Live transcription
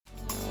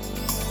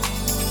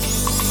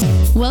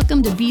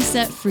Welcome to Be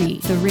Set Free,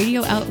 the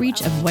radio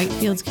outreach of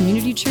Whitefields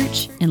Community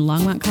Church in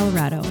Longmont,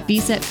 Colorado. Be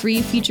Set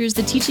Free features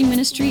the teaching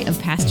ministry of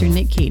Pastor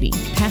Nick Cady.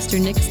 Pastor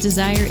Nick's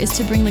desire is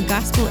to bring the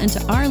gospel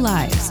into our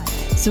lives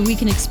so we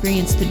can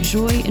experience the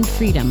joy and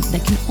freedom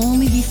that can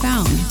only be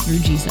found through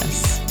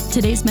Jesus.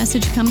 Today's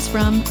message comes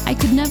from I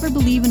Could Never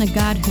Believe in a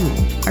God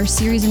Who, our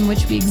series in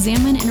which we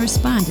examine and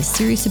respond to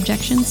serious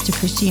objections to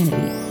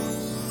Christianity.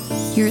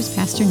 Here is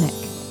Pastor Nick.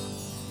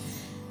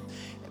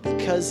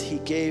 Because he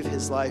gave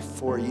his life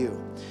for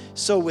you.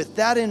 So with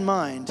that in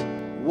mind,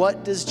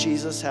 what does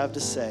Jesus have to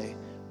say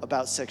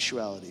about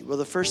sexuality? Well,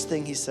 the first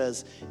thing he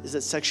says is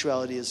that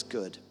sexuality is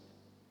good.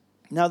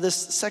 Now, this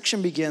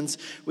section begins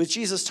with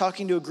Jesus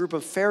talking to a group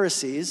of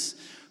Pharisees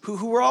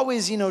who were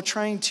always,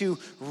 trying to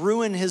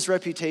ruin his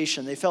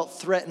reputation. They felt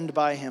threatened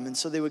by him, and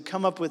so they would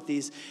come up with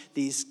these.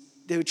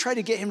 They would try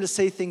to get him to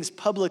say things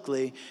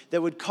publicly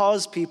that would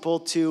cause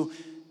people to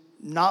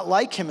not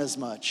like him as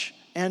much.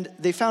 And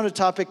they found a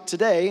topic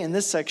today in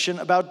this section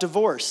about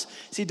divorce.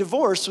 See,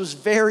 divorce was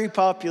very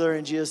popular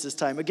in Jesus'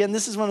 time. Again,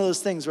 this is one of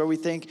those things where we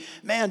think,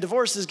 man,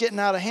 divorce is getting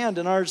out of hand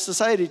in our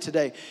society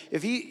today.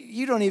 If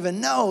you don't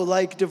even know,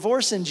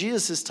 divorce in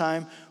Jesus'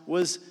 time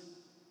was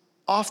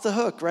off the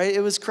hook, right?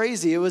 It was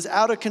crazy. It was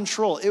out of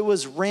control. It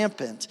was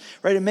rampant,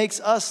 right? It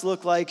makes us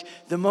look like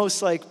the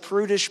most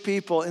prudish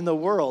people in the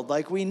world.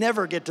 We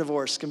never get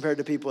divorced compared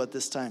to people at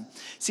this time.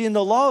 See, in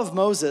the law of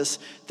Moses,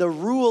 the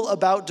rule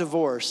about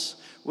divorce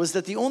was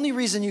that the only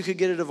reason you could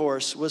get a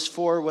divorce was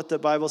for what the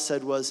Bible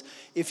said was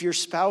if your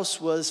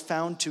spouse was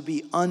found to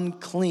be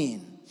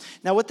unclean.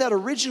 Now, what that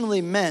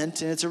originally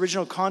meant in its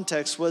original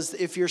context was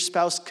if your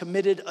spouse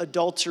committed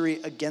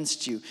adultery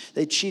against you,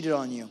 they cheated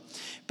on you.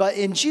 But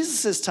in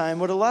Jesus' time,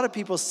 what a lot of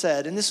people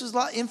said, and this was a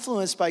lot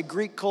influenced by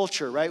Greek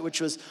culture, right,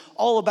 which was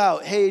all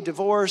about, hey,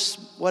 divorce,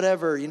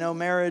 whatever,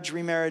 marriage,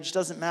 remarriage,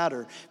 doesn't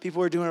matter. People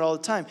were doing it all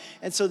the time.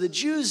 And so the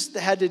Jews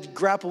had to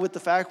grapple with the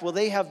fact, well,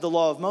 they have the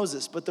law of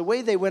Moses. But the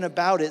way they went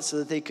about it so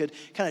that they could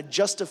kind of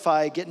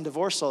justify getting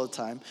divorced all the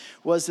time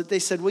was that they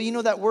said,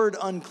 well, that word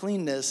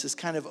uncleanness is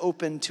kind of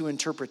open to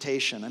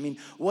interpretation. I mean,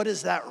 what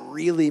does that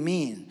really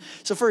mean?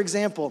 So, for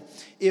example,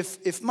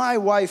 if my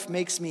wife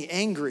makes me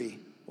angry,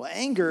 well,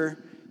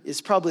 anger is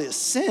probably a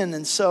sin,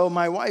 and so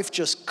my wife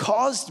just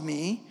caused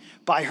me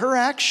by her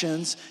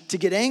actions to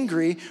get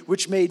angry,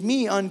 which made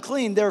me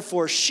unclean.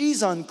 Therefore,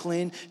 she's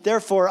unclean.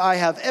 Therefore, I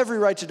have every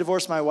right to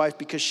divorce my wife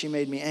because she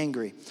made me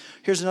angry.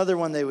 Here's another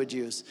one they would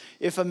use.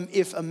 If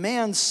a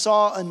man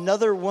saw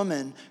another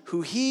woman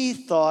who he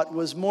thought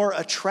was more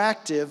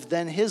attractive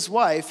than his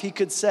wife, he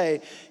could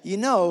say,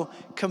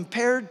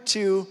 compared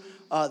to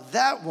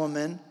that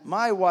woman,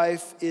 my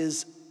wife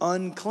is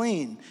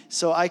unclean.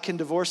 So I can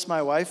divorce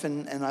my wife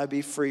and I'd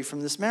be free from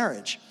this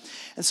marriage.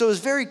 And so it was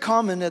very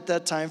common at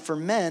that time for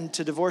men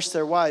to divorce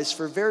their wives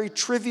for very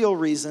trivial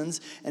reasons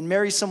and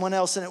marry someone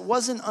else. And it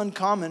wasn't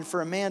uncommon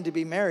for a man to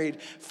be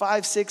married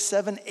 5, 6,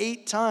 7,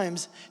 8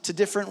 times to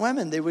different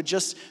women. They would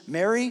just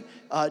marry,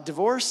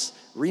 divorce,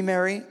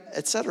 remarry,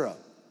 etc.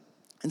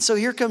 And so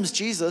here comes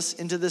Jesus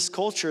into this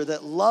culture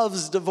that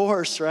loves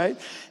divorce, right?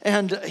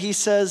 And he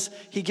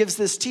gives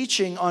this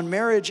teaching on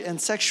marriage and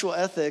sexual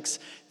ethics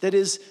that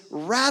is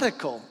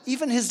radical.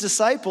 Even his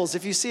disciples,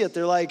 if you see it,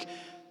 they're like,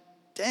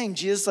 dang,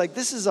 Jesus,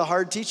 this is a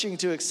hard teaching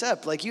to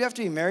accept. You have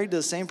to be married to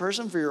the same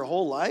person for your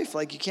whole life.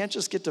 You can't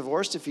just get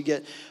divorced if you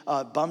get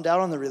bummed out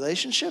on the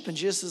relationship. And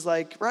Jesus is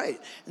like, right.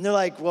 And they're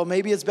like, well,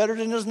 maybe it's better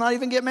to just not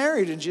even get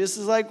married. And Jesus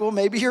is like, well,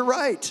 maybe you're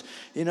right.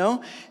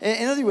 And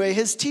anyway,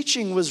 his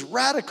teaching was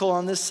radical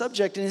on this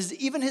subject. And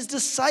even his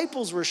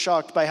disciples were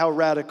shocked by how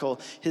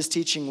radical his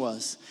teaching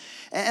was.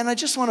 And I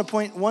just want to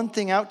point one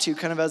thing out to you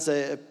kind of as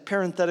a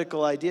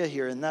parenthetical idea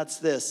here, and that's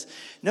this.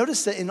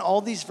 Notice that in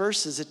all these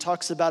verses, it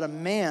talks about a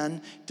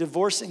man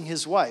divorcing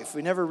his wife.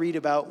 We never read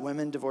about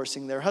women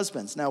divorcing their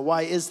husbands. Now,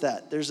 why is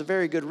that? There's a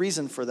very good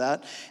reason for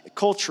that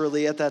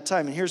culturally at that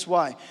time, and here's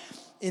why.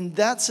 In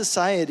that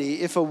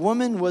society, if a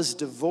woman was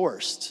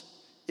divorced,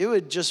 it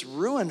would just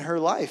ruin her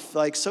life,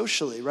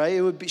 socially,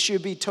 right? She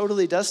would be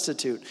totally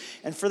destitute.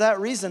 And for that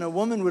reason, a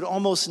woman would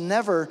almost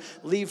never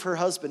leave her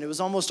husband. It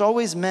was almost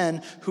always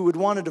men who would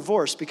want a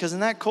divorce because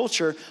in that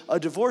culture, a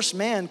divorced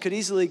man could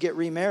easily get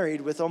remarried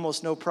with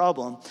almost no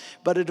problem.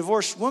 But a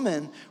divorced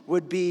woman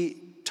would be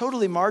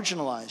totally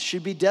marginalized.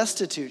 She'd be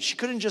destitute. She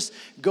couldn't just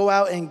go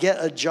out and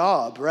get a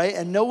job, right?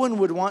 And no one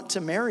would want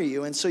to marry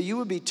you. And so you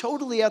would be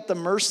totally at the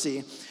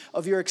mercy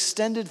of your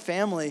extended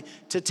family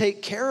to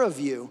take care of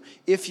you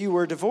if you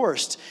were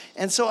divorced.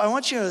 And so I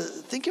want you to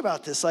think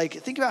about this.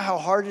 Think about how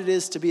hard it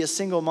is to be a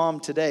single mom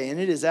today,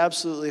 and it is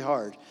absolutely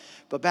hard.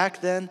 But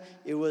back then,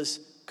 it was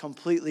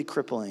completely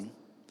crippling.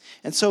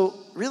 And so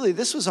really,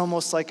 this was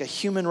almost like a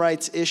human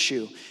rights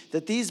issue,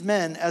 that these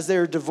men, as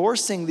they're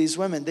divorcing these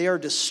women, they are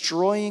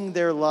destroying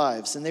their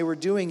lives, and they were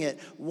doing it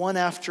one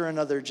after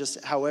another,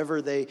 just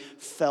however they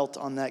felt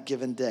on that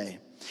given day.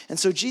 And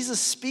so Jesus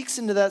speaks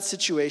into that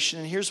situation,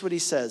 and here's what he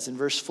says in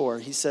verse 4.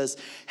 He says,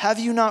 "Have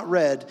you not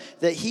read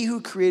that he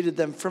who created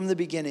them from the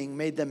beginning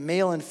made them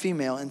male and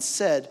female and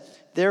said,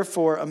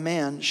 Therefore, a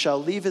man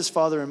shall leave his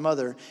father and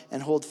mother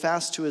and hold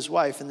fast to his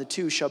wife, and the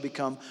two shall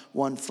become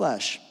one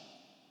flesh.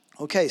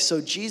 Okay, so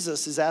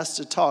Jesus is asked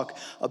to talk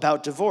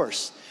about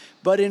divorce.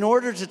 But in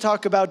order to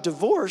talk about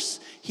divorce,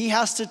 he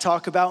has to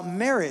talk about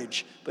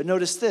marriage. But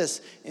notice this,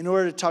 in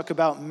order to talk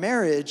about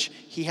marriage,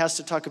 he has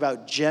to talk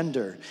about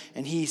gender.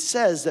 And he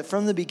says that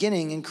from the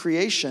beginning in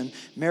creation,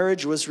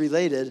 marriage was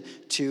related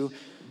to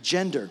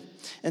gender.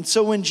 And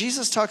so when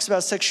Jesus talks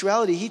about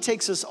sexuality, he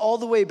takes us all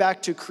the way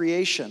back to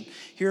creation.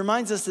 He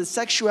reminds us that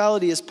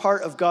sexuality is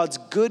part of God's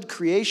good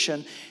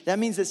creation. That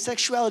means that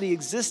sexuality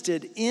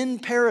existed in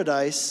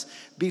paradise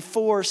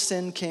before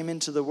sin came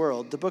into the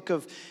world. The book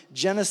of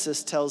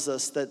Genesis tells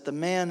us that the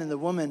man and the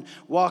woman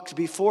walked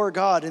before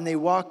God, and they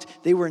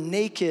were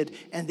naked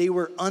and they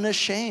were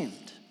unashamed.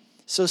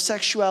 So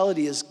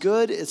sexuality is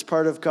good. It's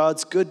part of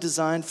God's good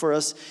design for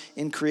us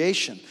in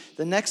creation.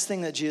 The next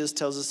thing that Jesus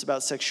tells us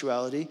about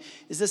sexuality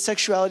is that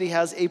sexuality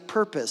has a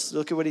purpose.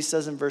 Look at what he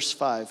says in verse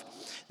 5.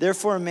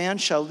 Therefore, a man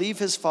shall leave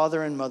his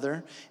father and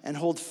mother and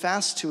hold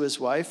fast to his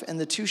wife, and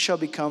the two shall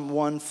become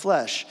one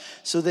flesh.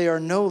 So they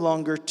are no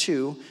longer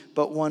two,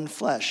 but one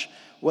flesh.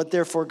 What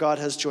therefore God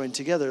has joined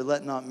together,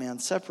 let not man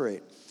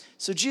separate.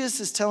 So Jesus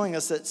is telling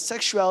us that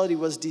sexuality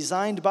was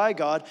designed by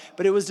God,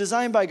 but it was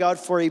designed by God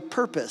for a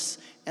purpose.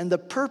 And the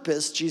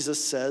purpose,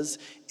 Jesus says,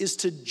 is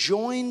to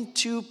join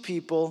two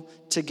people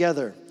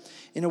together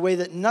in a way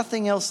that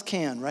nothing else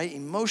can, right?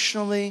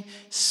 Emotionally,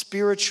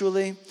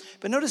 spiritually.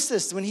 But notice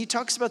this, when he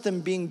talks about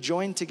them being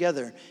joined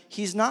together,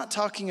 he's not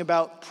talking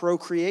about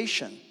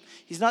procreation.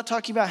 He's not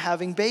talking about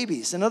having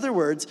babies. In other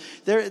words,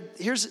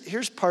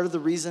 here's part of the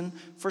reason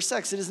for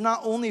sex. It is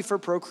not only for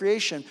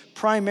procreation.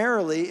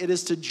 Primarily, it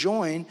is to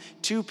join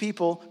two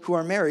people who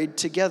are married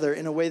together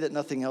in a way that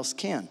nothing else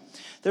can.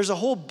 There's a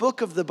whole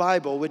book of the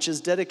Bible which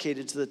is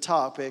dedicated to the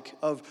topic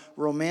of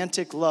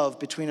romantic love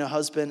between a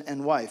husband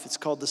and wife. It's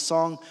called the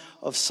Song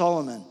of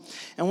Solomon.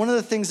 And one of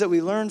the things that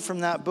we learned from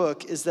that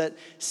book is that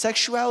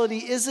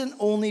sexuality isn't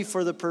only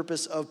for the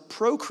purpose of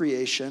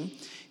procreation,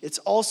 it's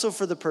also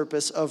for the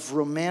purpose of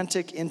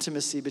romantic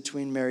intimacy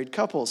between married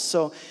couples.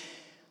 So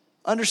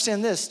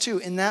understand this too,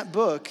 in that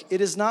book,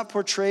 it is not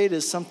portrayed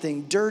as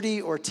something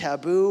dirty or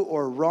taboo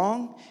or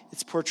wrong.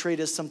 It's portrayed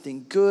as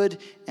something good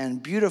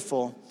and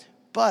beautiful.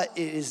 But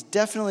it is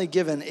definitely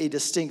given a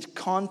distinct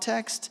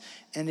context,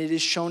 and it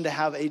is shown to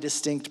have a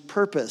distinct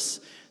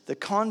purpose. The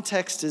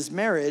context is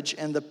marriage,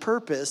 and the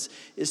purpose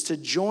is to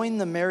join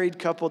the married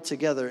couple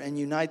together and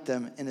unite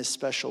them in a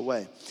special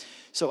way.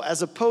 So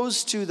as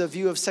opposed to the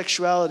view of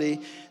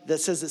sexuality that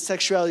says that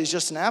sexuality is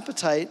just an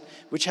appetite,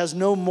 which has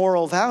no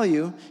moral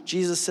value,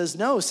 Jesus says,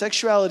 no,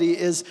 sexuality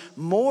is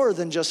more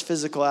than just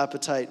physical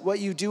appetite. What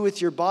you do with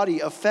your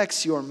body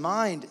affects your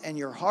mind and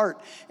your heart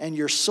and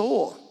your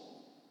soul.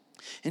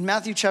 In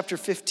Matthew chapter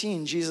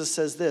 15, Jesus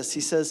says this.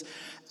 He says,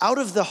 out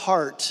of the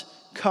heart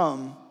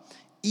come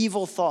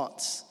evil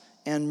thoughts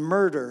and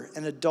murder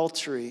and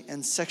adultery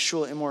and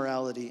sexual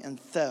immorality and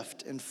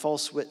theft and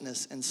false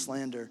witness and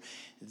slander.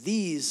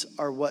 These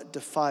are what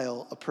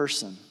defile a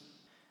person.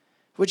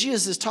 What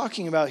Jesus is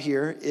talking about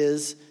here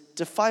is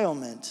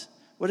defilement.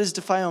 What is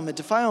defilement?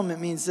 Defilement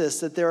means this,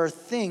 that there are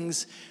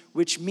things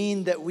which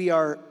mean that we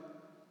are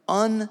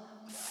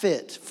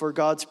unfit for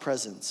God's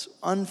presence.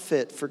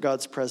 Unfit for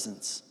God's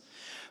presence.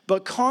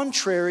 But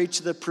contrary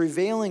to the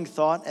prevailing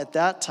thought at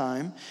that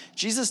time,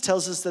 Jesus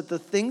tells us that the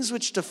things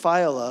which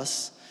defile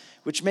us,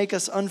 which make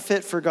us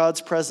unfit for God's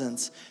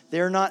presence,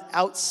 they are not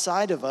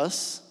outside of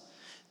us.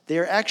 They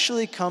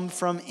actually come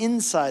from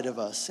inside of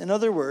us. In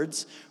other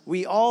words,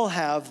 we all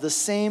have the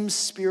same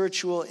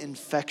spiritual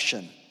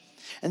infection.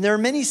 And there are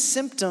many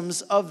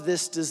symptoms of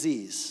this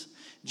disease.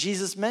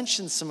 Jesus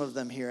mentions some of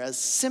them here as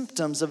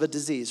symptoms of a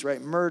disease,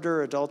 right?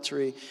 Murder,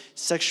 adultery,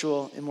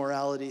 sexual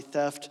immorality,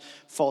 theft,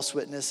 false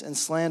witness, and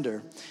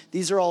slander.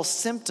 These are all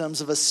symptoms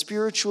of a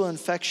spiritual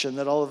infection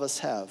that all of us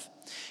have.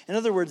 In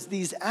other words,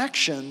 these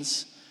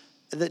actions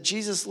that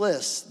Jesus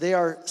lists, they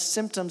are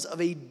symptoms of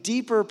a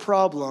deeper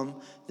problem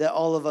that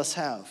all of us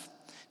have.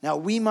 Now,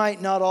 we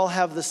might not all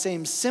have the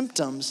same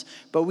symptoms,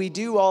 but we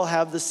do all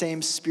have the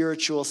same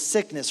spiritual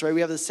sickness, right? We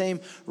have the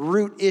same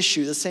root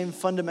issue, the same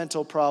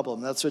fundamental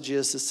problem. That's what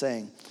Jesus is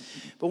saying.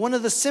 But one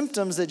of the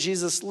symptoms that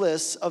Jesus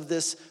lists of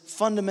this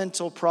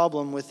fundamental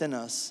problem within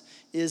us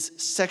is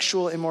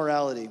sexual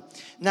immorality.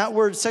 And that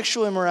word,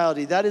 sexual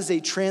immorality, that is a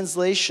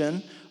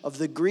translation of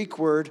the Greek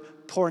word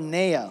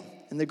porneia.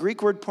 And the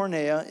Greek word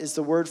porneia is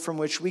the word from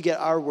which we get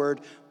our word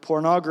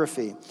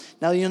pornography.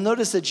 Now you'll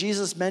notice that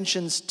Jesus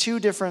mentions two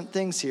different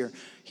things here.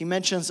 He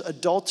mentions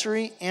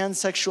adultery and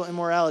sexual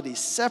immorality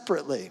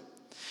separately.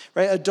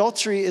 Right?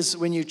 Adultery is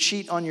when you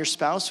cheat on your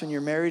spouse, when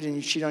you're married and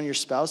you cheat on your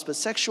spouse. But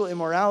sexual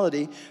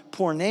immorality,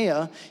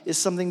 porneia, is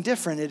something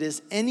different. It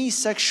is any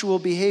sexual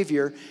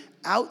behavior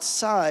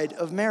outside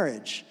of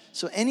marriage.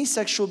 So any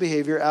sexual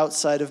behavior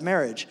outside of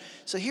marriage.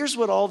 So here's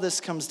what all this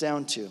comes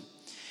down to.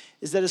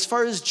 Is that as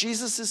far as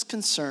Jesus is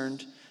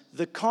concerned,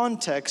 the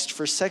context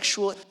for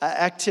sexual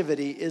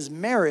activity is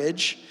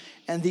marriage,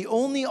 and the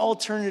only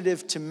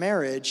alternative to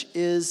marriage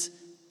is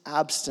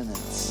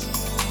abstinence.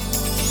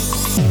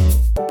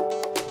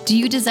 Do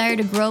you desire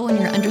to grow in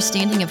your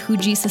understanding of who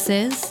Jesus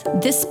is?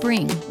 This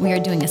spring, we are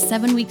doing a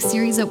 7-week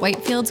series at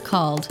Whitefields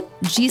called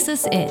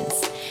Jesus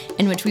Is,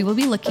 in which we will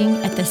be looking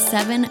at the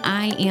 7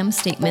 I am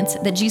statements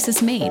that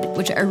Jesus made,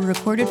 which are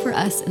recorded for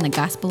us in the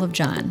Gospel of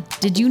John.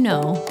 Did you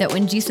know that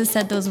when Jesus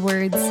said those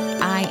words,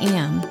 I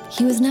am,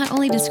 he was not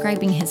only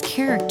describing his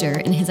character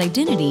and his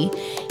identity,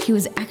 he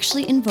was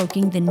actually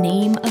invoking the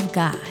name of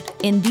God.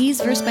 In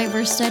these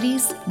verse-by-verse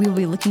studies, we will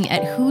be looking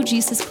at who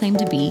Jesus claimed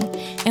to be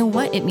and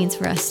what it means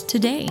for us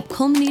today,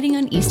 culminating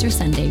on Easter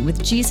Sunday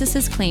with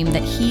Jesus' claim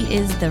that he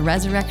is the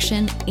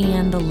resurrection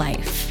and the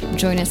life.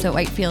 Join us at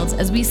Whitefields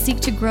as we seek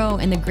to grow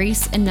in the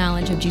grace and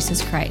knowledge of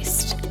Jesus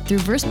Christ through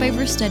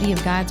verse-by-verse study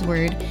of God's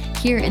Word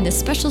here in this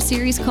special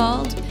series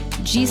called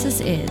Jesus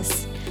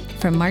Is,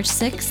 from March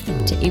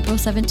 6th to April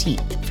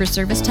 17th. For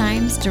service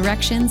times,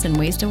 directions, and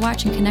ways to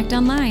watch and connect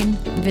online,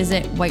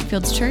 visit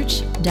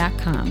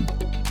whitefieldschurch.com.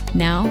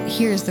 Now,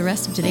 here's the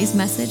rest of today's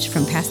message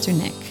from Pastor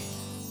Nick.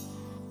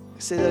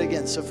 Say that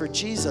again. So for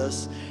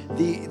Jesus,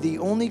 the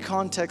only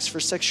context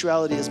for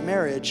sexuality is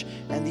marriage,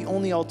 and the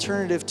only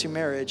alternative to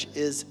marriage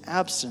is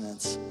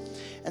abstinence.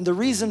 And the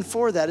reason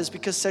for that is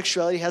because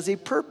sexuality has a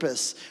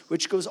purpose,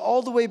 which goes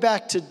all the way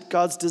back to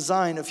God's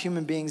design of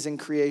human beings in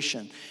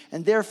creation.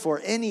 And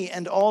therefore, any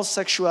and all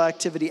sexual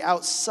activity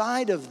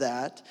outside of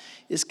that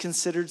is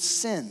considered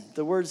sin.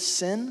 The word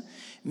sin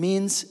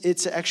means,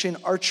 it's actually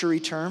an archery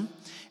term,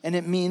 and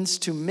it means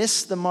to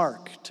miss the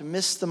mark, to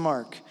miss the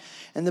mark.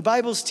 And the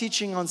Bible's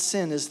teaching on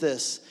sin is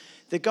this,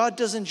 that God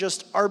doesn't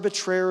just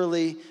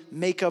arbitrarily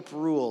make up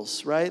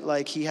rules, right?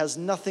 Like he has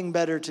nothing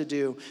better to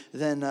do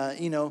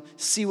than,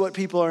 see what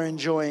people are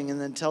enjoying and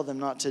then tell them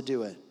not to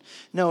do it.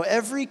 No,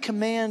 every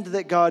command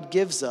that God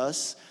gives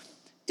us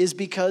is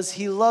because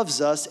he loves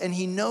us and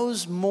he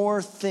knows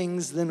more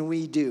things than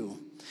we do.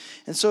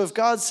 And so if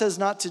God says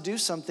not to do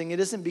something, it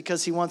isn't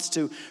because he wants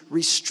to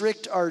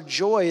restrict our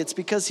joy. It's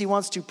because he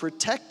wants to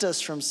protect us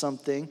from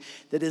something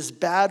that is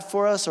bad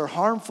for us or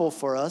harmful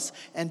for us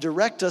and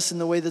direct us in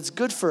the way that's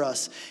good for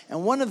us.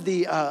 And one of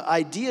the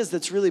ideas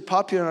that's really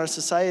popular in our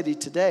society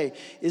today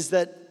is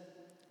that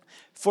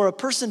for a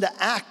person to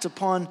act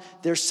upon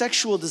their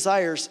sexual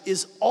desires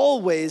is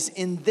always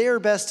in their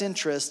best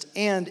interest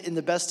and in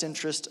the best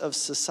interest of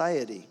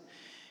society.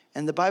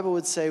 And the Bible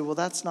would say, well,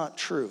 that's not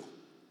true.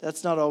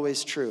 That's not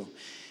always true.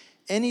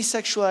 Any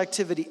sexual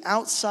activity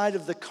outside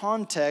of the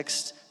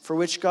context for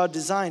which God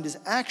designed is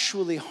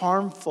actually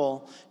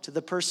harmful to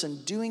the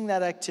person doing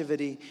that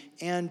activity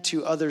and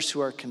to others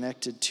who are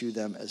connected to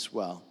them as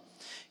well.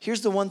 Here's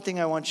the one thing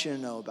I want you to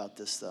know about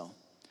this, though.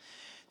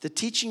 The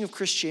teaching of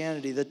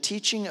Christianity, the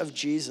teaching of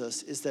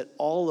Jesus, is that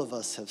all of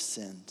us have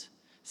sinned.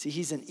 See,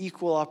 he's an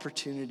equal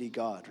opportunity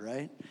God,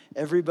 right?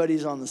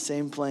 Everybody's on the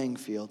same playing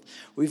field.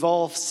 We've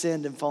all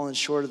sinned and fallen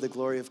short of the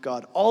glory of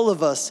God. All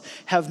of us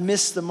have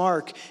missed the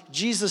mark.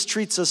 Jesus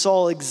treats us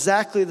all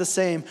exactly the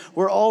same.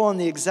 We're all on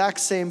the exact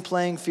same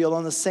playing field,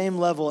 on the same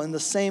level, in the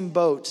same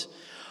boat.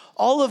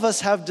 All of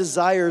us have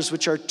desires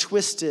which are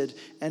twisted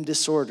and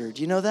disordered.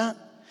 You know that?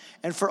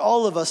 And for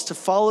all of us to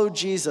follow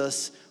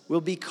Jesus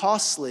will be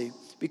costly.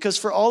 Because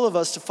for all of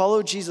us, to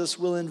follow Jesus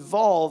will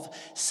involve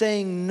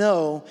saying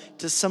no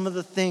to some of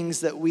the things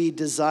that we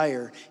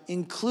desire,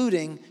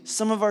 including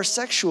some of our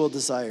sexual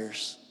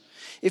desires.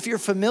 If you're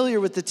familiar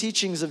with the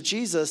teachings of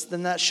Jesus,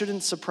 then that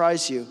shouldn't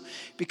surprise you,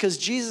 because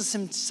Jesus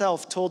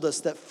himself told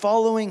us that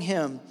following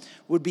him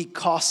would be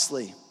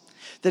costly,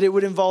 that it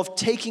would involve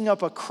taking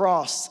up a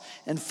cross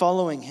and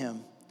following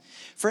him.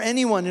 For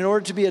anyone, in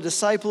order to be a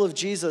disciple of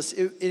Jesus,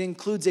 it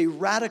includes a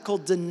radical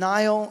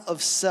denial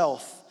of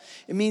self.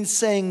 It means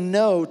saying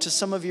no to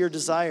some of your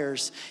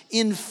desires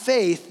in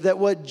faith that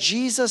what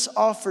Jesus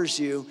offers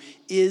you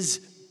is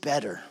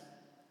better.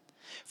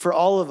 For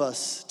all of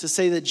us to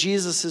say that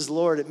Jesus is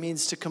Lord, it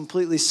means to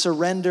completely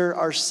surrender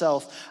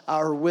ourself,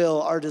 our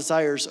will, our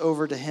desires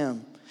over to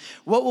him.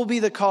 What will be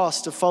the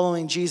cost of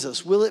following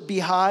Jesus? Will it be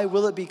high?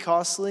 Will it be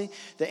costly?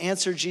 The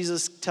answer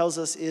Jesus tells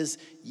us is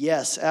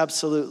yes,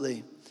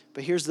 absolutely.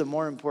 But here's the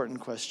more important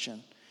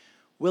question.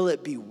 Will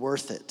it be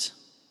worth it?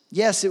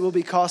 Yes, it will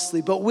be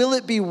costly, but will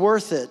it be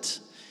worth it?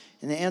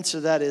 And the answer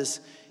to that is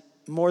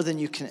more than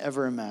you can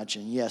ever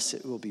imagine. Yes,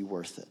 it will be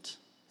worth it.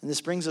 And this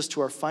brings us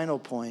to our final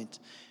point.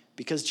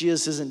 Because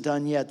Jesus isn't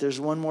done yet, there's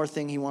one more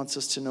thing he wants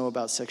us to know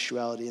about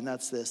sexuality, and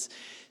that's this.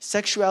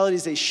 Sexuality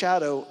is a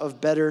shadow of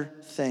better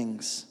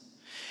things.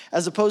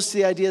 As opposed to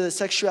the idea that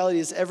sexuality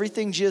is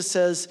everything, Jesus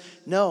says,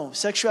 no,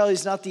 sexuality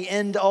is not the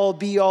end-all,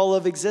 be-all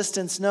of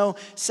existence. No,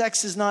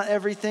 sex is not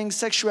everything.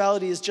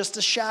 Sexuality is just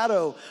a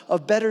shadow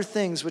of better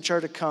things which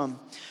are to come.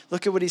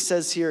 Look at what he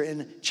says here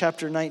in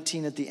chapter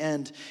 19 at the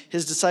end.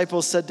 His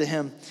disciples said to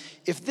him,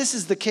 if this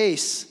is the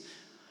case,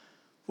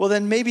 well,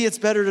 then maybe it's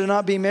better to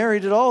not be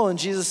married at all. And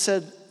Jesus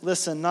said,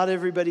 listen, not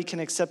everybody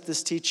can accept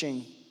this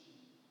teaching,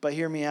 but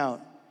hear me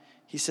out.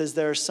 He says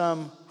there are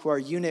some who are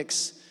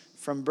eunuchs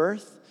from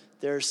birth.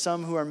 There are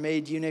some who are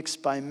made eunuchs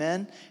by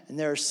men, and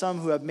there are some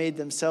who have made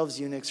themselves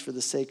eunuchs for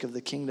the sake of the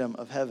kingdom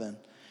of heaven.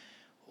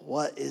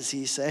 What is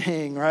he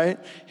saying, right?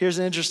 Here's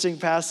an interesting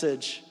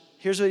passage.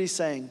 Here's what he's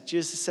saying.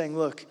 Jesus is saying,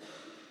 look,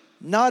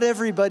 not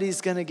everybody's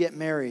going to get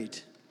married.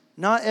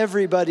 Not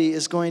everybody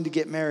is going to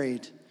get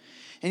married.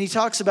 And he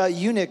talks about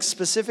eunuchs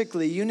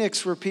specifically.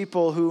 Eunuchs were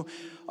people who,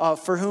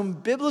 for whom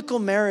biblical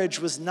marriage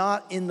was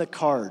not in the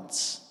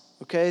cards.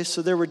 Okay,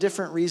 so there were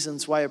different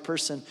reasons why a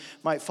person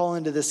might fall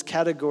into this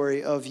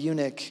category of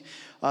eunuch.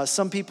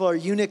 Some people are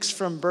eunuchs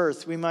from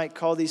birth. We might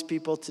call these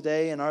people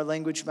today, in our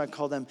language, we might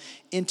call them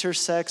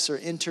intersex or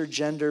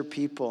intergender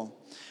people.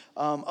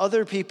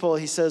 Other people,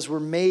 he says, were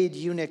made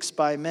eunuchs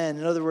by men.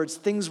 In other words,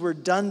 things were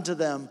done to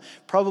them,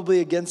 probably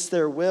against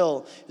their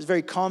will. It was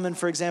very common,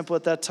 for example,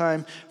 at that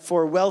time,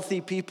 for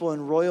wealthy people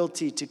in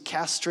royalty to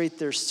castrate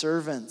their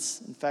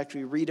servants. In fact,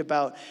 we read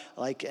about,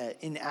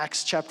 in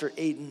Acts chapter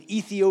 8, an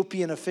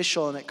Ethiopian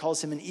official, and it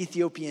calls him an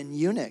Ethiopian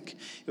eunuch.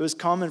 It was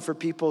common for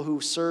people who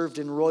served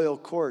in royal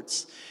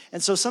courts.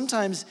 And so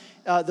sometimes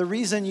the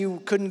reason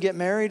you couldn't get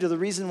married, or the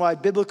reason why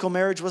biblical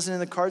marriage wasn't in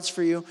the cards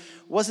for you,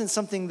 wasn't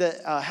something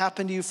that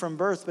happened to you from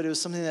birth, but it was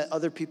something that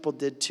other people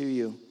did to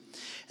you.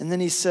 And then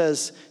he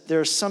says, there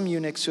are some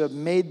eunuchs who have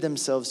made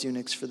themselves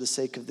eunuchs for the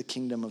sake of the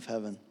kingdom of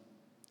heaven.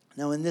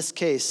 Now in this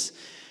case,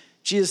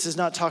 Jesus is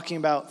not talking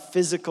about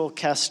physical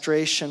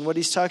castration. What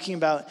he's talking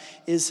about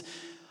is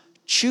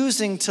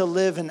choosing to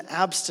live in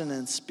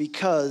abstinence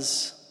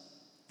because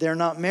they're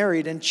not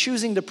married, and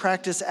choosing to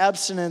practice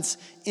abstinence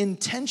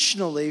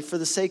intentionally for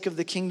the sake of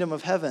the kingdom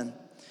of heaven. And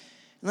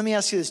let me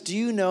ask you this. Do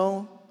you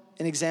know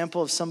an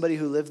example of somebody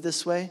who lived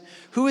this way?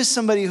 Who is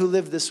somebody who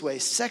lived this way,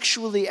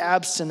 sexually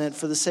abstinent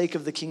for the sake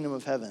of the kingdom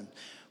of heaven?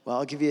 Well,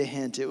 I'll give you a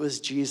hint. It was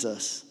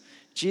Jesus.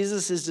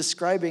 Jesus is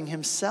describing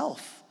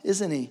himself,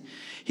 isn't he?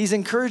 He's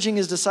encouraging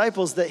his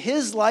disciples that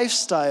his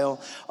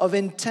lifestyle of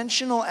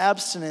intentional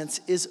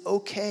abstinence is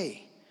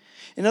okay.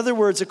 In other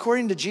words,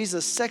 according to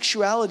Jesus,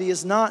 sexuality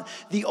is not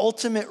the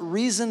ultimate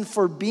reason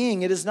for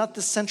being. It is not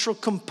the central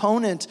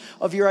component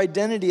of your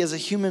identity as a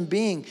human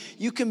being.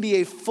 You can be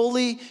a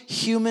fully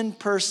human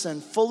person,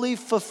 fully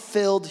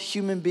fulfilled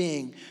human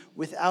being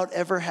without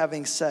ever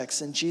having sex.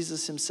 And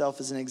Jesus himself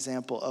is an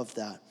example of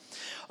that.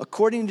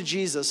 According to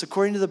Jesus,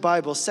 according to the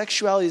Bible,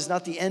 sexuality is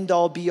not the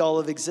end-all, be-all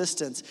of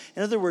existence.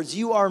 In other words,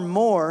 you are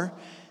more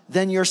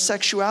than your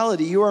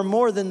sexuality. You are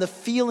more than the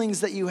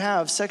feelings that you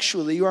have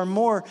sexually. You are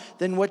more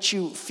than what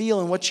you feel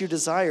and what you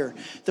desire.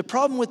 The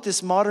problem with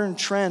this modern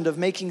trend of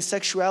making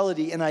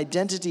sexuality an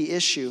identity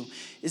issue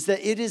is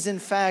that it is in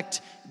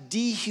fact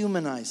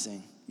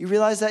dehumanizing. You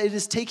realize that it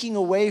is taking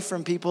away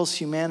from people's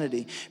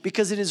humanity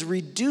because it is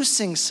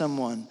reducing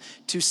someone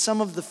to some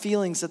of the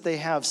feelings that they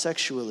have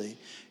sexually.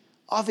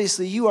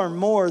 Obviously, you are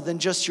more than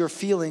just your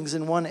feelings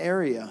in one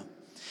area.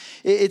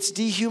 It's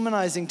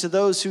dehumanizing to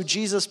those who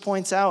Jesus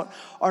points out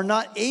are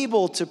not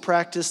able to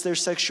practice their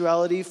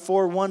sexuality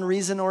for one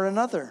reason or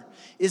another.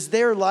 Is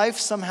their life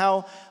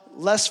somehow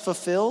less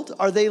fulfilled?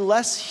 Are they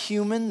less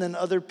human than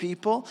other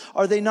people?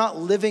 Are they not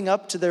living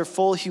up to their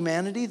full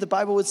humanity? The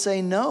Bible would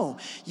say no.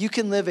 You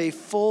can live a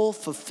full,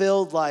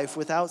 fulfilled life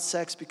without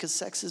sex because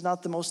sex is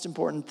not the most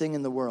important thing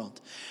in the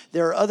world.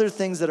 There are other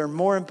things that are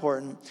more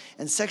important,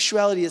 and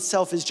sexuality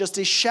itself is just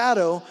a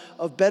shadow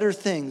of better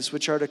things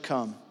which are to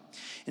come.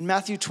 In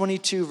Matthew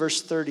 22,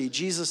 verse 30,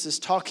 Jesus is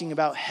talking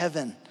about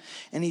heaven.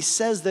 And he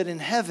says that in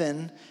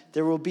heaven,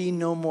 there will be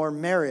no more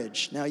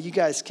marriage. Now, you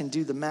guys can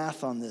do the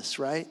math on this,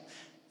 right?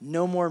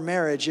 No more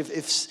marriage.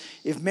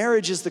 If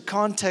marriage is the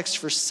context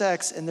for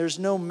sex and there's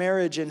no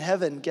marriage in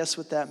heaven, guess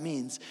what that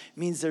means? It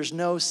means there's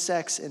no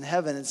sex in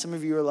heaven. And some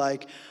of you are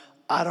like,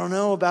 I don't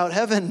know about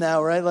heaven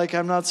now, right? Like,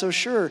 I'm not so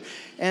sure.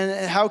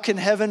 And how can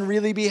heaven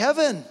really be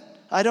heaven?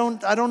 I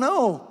don't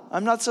know.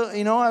 I'm not so,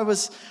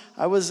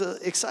 I was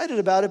excited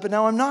about it, but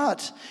now I'm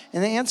not.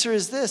 And the answer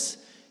is this.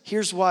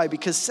 Here's why.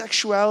 Because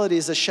sexuality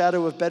is a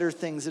shadow of better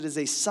things. It is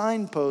a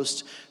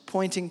signpost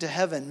pointing to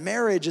heaven.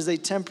 Marriage is a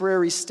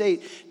temporary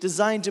state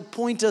designed to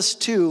point us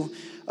to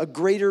a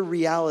greater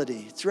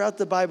reality. Throughout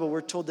the Bible,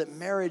 we're told that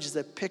marriage is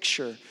a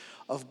picture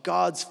of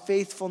God's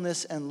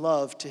faithfulness and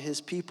love to his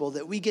people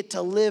that we get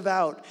to live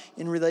out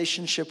in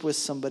relationship with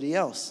somebody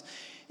else.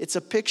 It's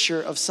a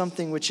picture of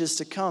something which is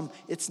to come.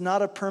 It's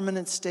not a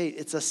permanent state.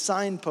 It's a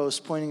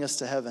signpost pointing us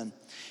to heaven.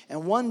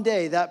 And one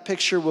day that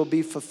picture will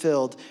be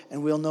fulfilled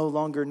and we'll no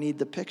longer need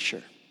the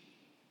picture.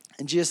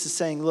 And Jesus is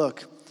saying,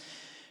 look,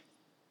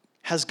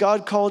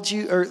 God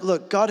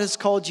has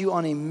called you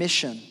on a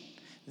mission.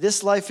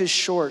 This life is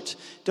short.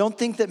 Don't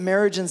think that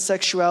marriage and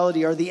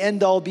sexuality are the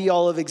end-all,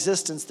 be-all of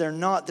existence. They're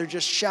not. They're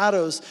just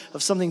shadows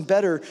of something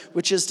better,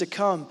 which is to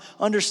come.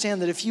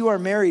 Understand that if you are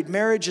married,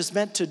 marriage is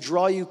meant to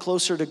draw you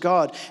closer to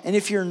God. And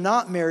if you're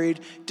not married,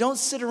 don't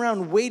sit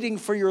around waiting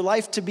for your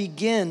life to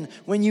begin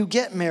when you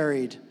get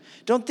married.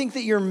 Don't think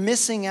that you're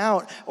missing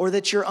out or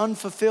that you're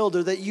unfulfilled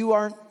or that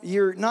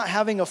you're not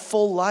having a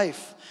full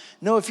life.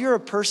 No, if you're a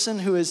person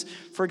who is,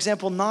 for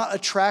example, not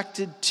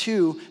attracted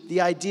to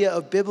the idea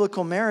of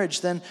biblical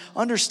marriage, then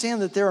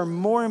understand that there are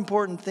more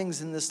important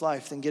things in this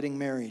life than getting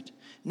married.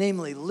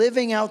 Namely,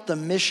 living out the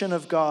mission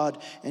of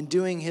God and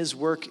doing his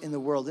work in the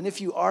world. And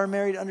if you are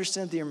married,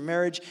 understand that your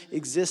marriage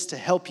exists to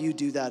help you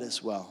do that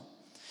as well.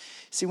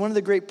 See, one of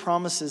the great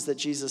promises that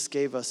Jesus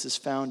gave us is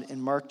found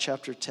in Mark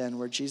chapter 10,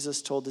 where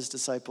Jesus told his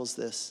disciples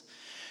this: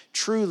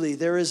 "Truly,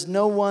 there is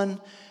no one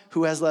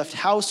who has left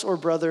house or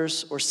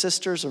brothers or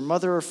sisters or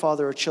mother or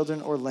father or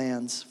children or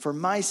lands for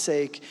my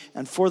sake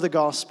and for the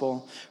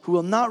gospel, who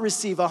will not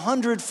receive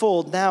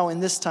 100-fold now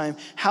in this time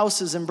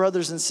houses and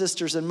brothers and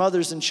sisters and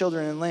mothers and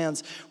children and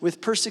lands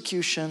with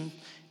persecution,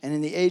 and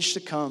in the age to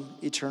come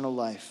eternal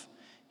life."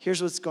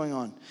 Here's what's going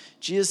on.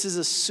 Jesus is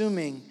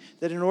assuming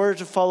that in order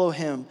to follow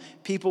him,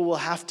 people will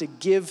have to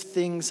give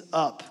things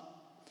up.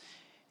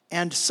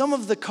 And some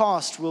of the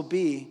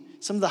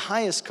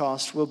highest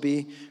cost will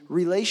be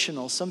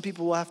relational. Some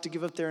people will have to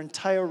give up their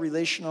entire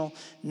relational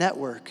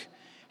network.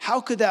 How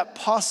could that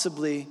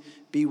possibly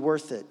be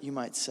worth it, you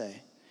might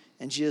say?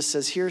 And Jesus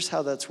says, here's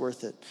how that's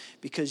worth it.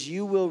 Because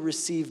you will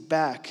receive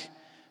back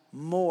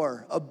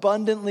more,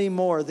 abundantly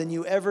more than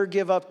you ever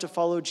give up to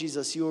follow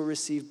Jesus. You will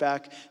receive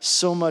back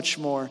so much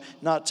more,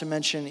 not to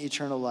mention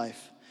eternal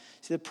life.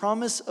 See, the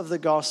promise of the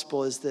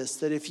gospel is this,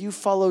 that if you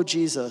follow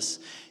Jesus,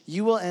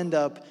 you will end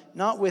up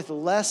not with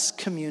less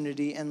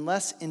community and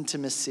less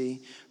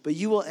intimacy, but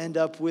you will end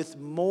up with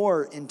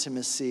more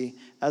intimacy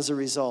as a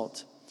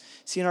result.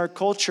 See, in our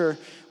culture,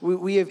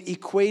 we have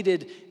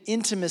equated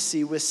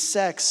intimacy with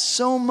sex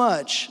so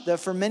much that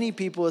for many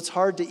people it's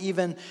hard to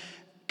even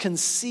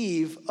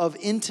conceive of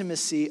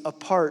intimacy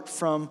apart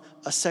from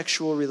a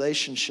sexual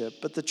relationship.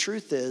 But the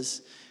truth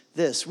is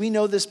this. We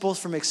know this both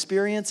from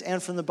experience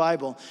and from the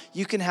Bible.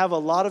 You can have a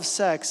lot of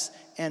sex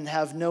and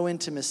have no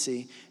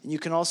intimacy. And you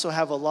can also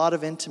have a lot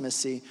of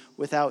intimacy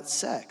without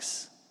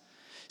sex.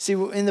 See,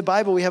 in the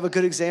Bible, we have a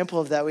good example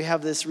of that. We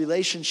have this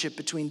relationship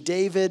between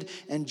David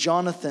and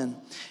Jonathan.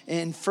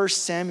 In 1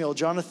 Samuel,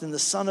 Jonathan, the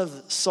son of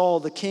Saul,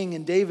 the king,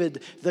 and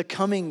David, the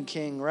coming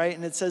king, right?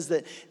 And it says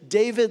that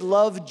David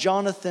loved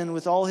Jonathan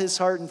with all his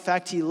heart. In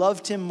fact, he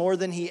loved him more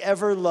than he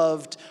ever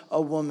loved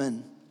a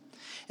woman.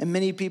 And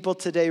many people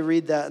today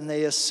read that and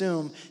they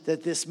assume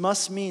that this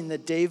must mean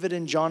that David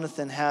and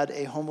Jonathan had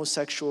a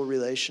homosexual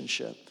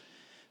relationship.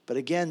 But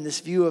again,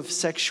 this view of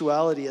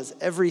sexuality as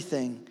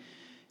everything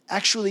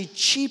actually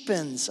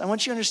cheapens. I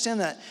want you to understand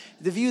that.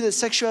 The view that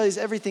sexuality is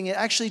everything, it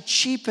actually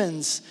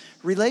cheapens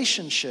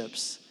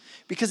relationships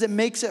because it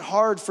makes it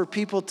hard for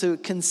people to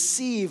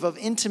conceive of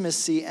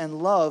intimacy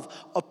and love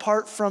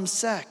apart from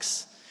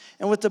sex.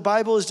 And what the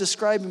Bible is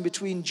describing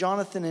between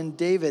Jonathan and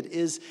David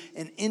is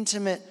an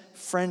intimate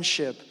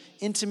friendship,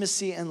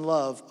 intimacy and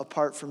love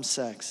apart from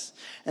sex.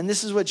 And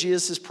this is what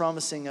Jesus is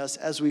promising us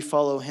as we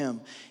follow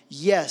him.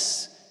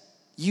 Yes,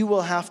 you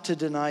will have to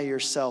deny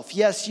yourself.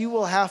 Yes, you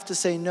will have to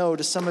say no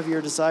to some of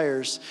your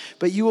desires,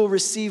 but you will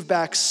receive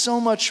back so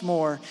much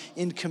more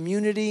in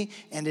community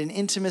and in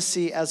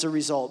intimacy as a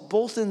result,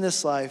 both in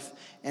this life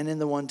and in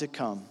the one to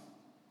come.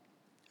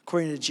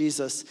 According to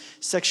Jesus,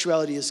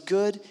 sexuality is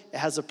good, it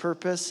has a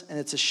purpose, and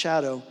it's a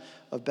shadow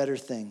of better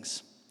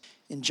things.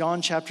 In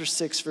John chapter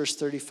 6, verse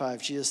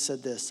 35, Jesus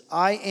said this: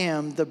 "I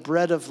am the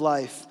bread of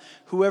life.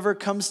 Whoever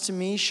comes to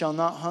me shall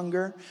not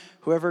hunger.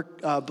 Whoever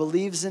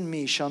believes in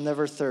me shall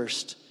never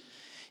thirst."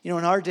 You know,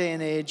 in our day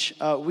and age,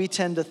 we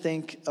tend to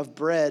think of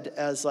bread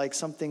as like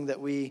something that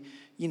we,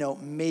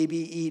 maybe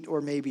eat or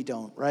maybe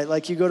don't, right?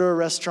 Like you go to a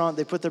restaurant,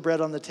 they put the bread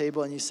on the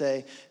table and you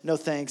say, "No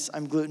thanks,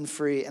 I'm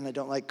gluten-free and I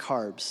don't like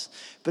carbs."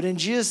 But in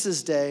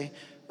Jesus' day,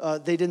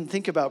 they didn't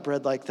think about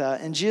bread like that.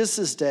 In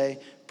Jesus' day,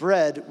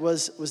 bread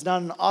was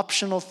not an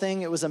optional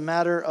thing. It was a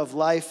matter of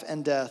life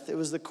and death. It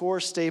was the core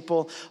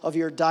staple of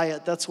your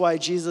diet. That's why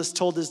Jesus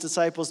told his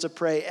disciples to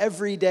pray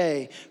every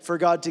day for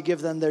God to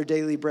give them their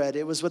daily bread.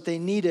 It was what they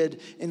needed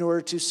in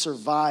order to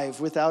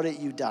survive. Without it,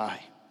 you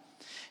die.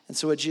 And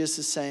so what Jesus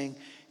is saying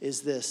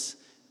is this: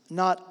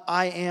 not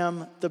I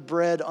am the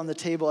bread on the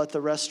table at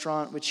the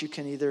restaurant, which you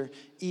can either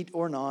eat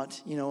or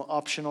not,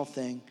 optional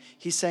thing.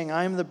 He's saying,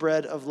 I am the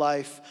bread of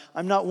life.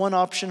 I'm not one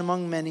option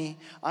among many.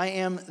 I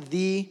am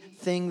the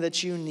thing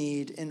that you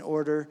need in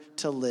order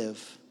to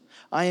live.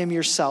 I am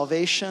your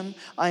salvation.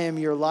 I am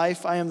your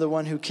life. I am the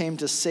one who came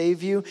to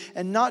save you,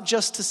 and not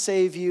just to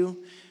save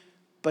you,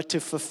 but to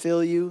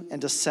fulfill you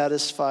and to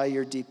satisfy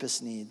your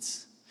deepest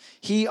needs.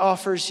 He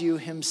offers you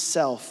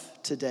himself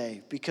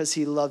today because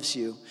he loves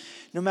you.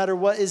 No matter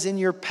what is in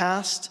your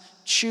past,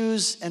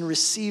 choose and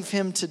receive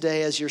him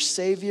today as your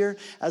Savior,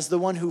 as the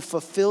one who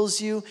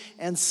fulfills you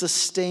and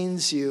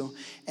sustains you.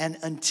 And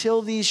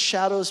until these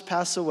shadows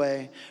pass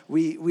away,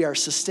 we are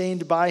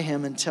sustained by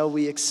him until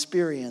we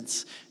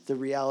experience the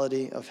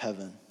reality of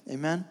heaven.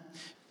 Amen?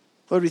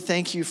 Lord, we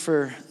thank you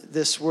for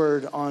this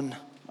word on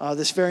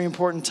this very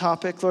important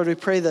topic. Lord, we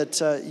pray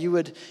that you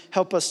would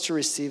help us to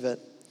receive it.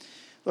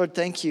 Lord,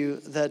 thank you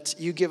that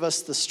you give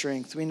us the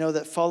strength. We know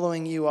that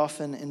following you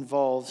often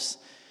involves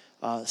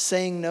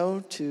saying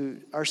no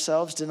to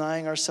ourselves,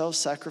 denying ourselves,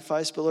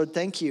 sacrifice. But Lord,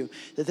 thank you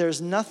that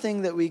there's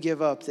nothing that we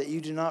give up that you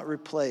do not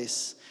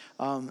replace,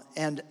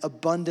 and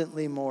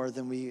abundantly more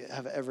than we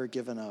have ever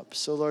given up.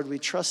 So Lord, we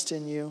trust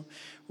in you.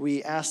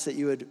 We ask that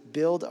you would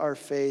build our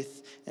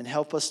faith and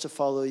help us to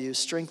follow you.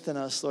 Strengthen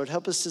us, Lord.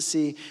 Help us to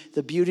see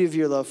the beauty of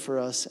your love for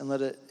us and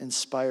let it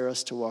inspire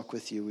us to walk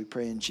with you. We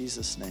pray in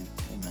Jesus' name.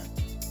 Amen.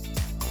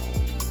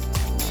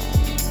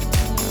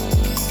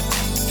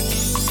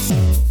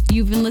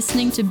 You've been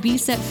listening to Be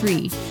Set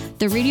Free,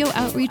 the radio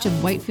outreach of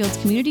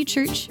Whitefields Community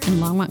Church in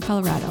Longmont,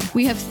 Colorado.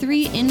 We have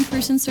 3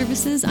 in-person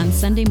services on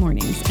Sunday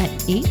mornings at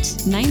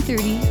 8,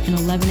 9:30, and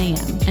 11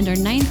 a.m. And our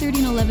 9:30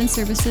 and 11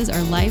 services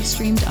are live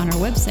streamed on our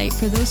website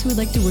for those who would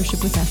like to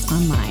worship with us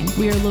online.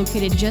 We are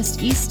located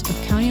just east of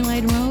County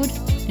Line Road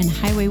and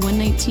Highway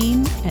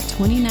 119 at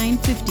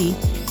 2950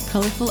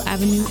 Colorful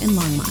Avenue in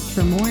Longmont.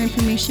 For more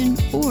information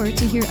or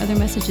to hear other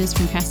messages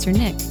from Pastor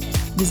Nick,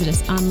 visit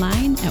us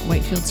online at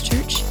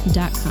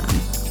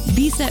whitefieldschurch.com.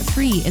 Be Set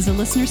Free is a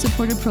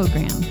listener-supported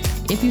program.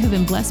 If you have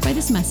been blessed by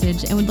this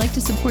message and would like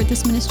to support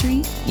this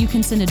ministry, you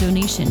can send a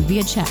donation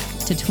via check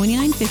to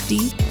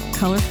 2950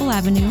 Colorful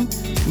Avenue,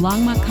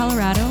 Longmont,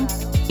 Colorado,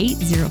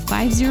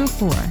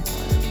 80504,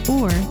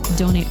 or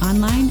donate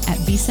online at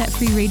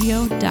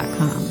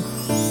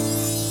besetfreeradio.com.